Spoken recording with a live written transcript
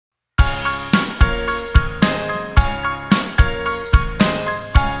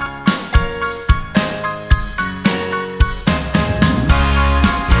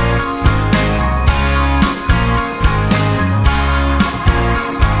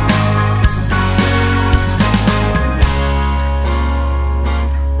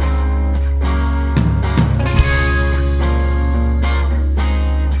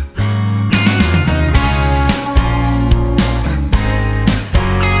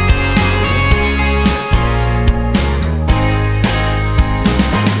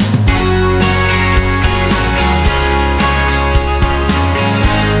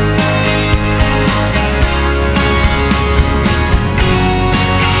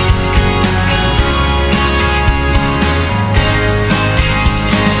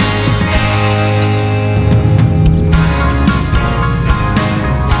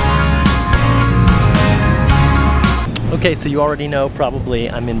Okay, so you already know probably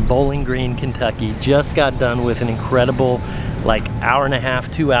I'm in Bowling Green, Kentucky. Just got done with an incredible like hour and a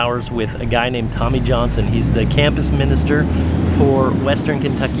half, 2 hours with a guy named Tommy Johnson. He's the campus minister for Western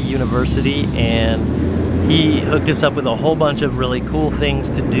Kentucky University, and he hooked us up with a whole bunch of really cool things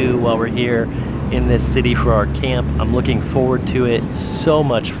to do while we're here in this city for our camp. I'm looking forward to it. It's so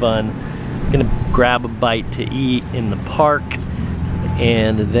much fun. I'm gonna grab a bite to eat in the park,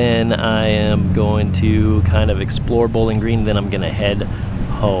 and then I am going to kind of explore Bowling Green, then I'm gonna head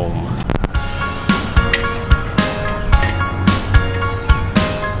home.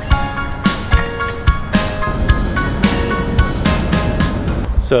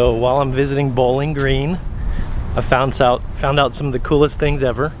 So while I'm visiting Bowling Green, I found out some of the coolest things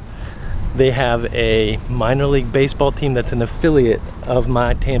ever. They have a minor league baseball team that's an affiliate of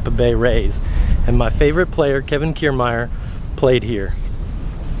my Tampa Bay Rays, and my favorite player, Kevin Kiermaier, played here.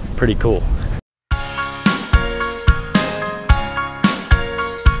 Pretty cool.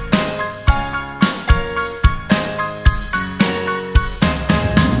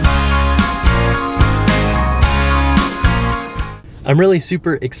 I'm really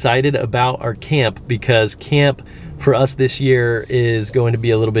super excited about our camp because camp for us this year is going to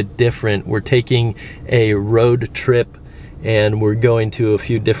be a little bit different. We're taking a road trip and we're going to a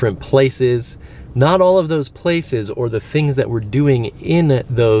few different places. Not all of those places or the things that we're doing in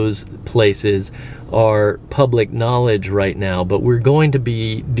those places are public knowledge right now, but we're going to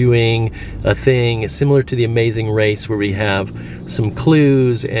be doing a thing similar to the Amazing Race where we have some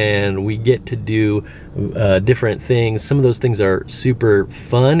clues and we get to do different things. Some of those things are super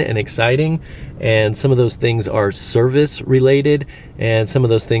fun and exciting, and some of those things are service related, and some of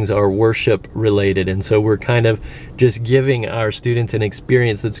those things are worship related. And so we're kind of just giving our students an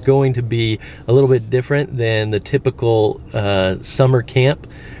experience that's going to be a little bit different than the typical summer camp.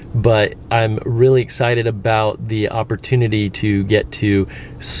 But I'm really excited about the opportunity to get to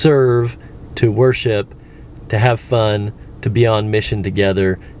serve, to worship, to have fun, to be on mission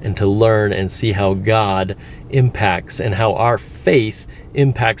together, and to learn and see how God impacts and how our faith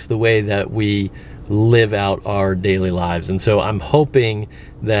impacts the way that we live out our daily lives. And so I'm hoping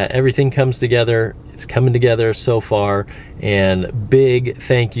that everything comes together. It's coming together so far, and big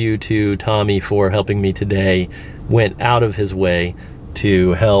thank you to Tommy for helping me today. Went out of his way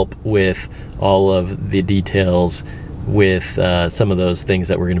to help with all of the details with some of those things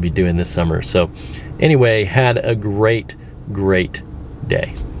that we're going to be doing this summer. So anyway, had a great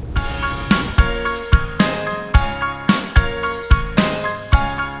day.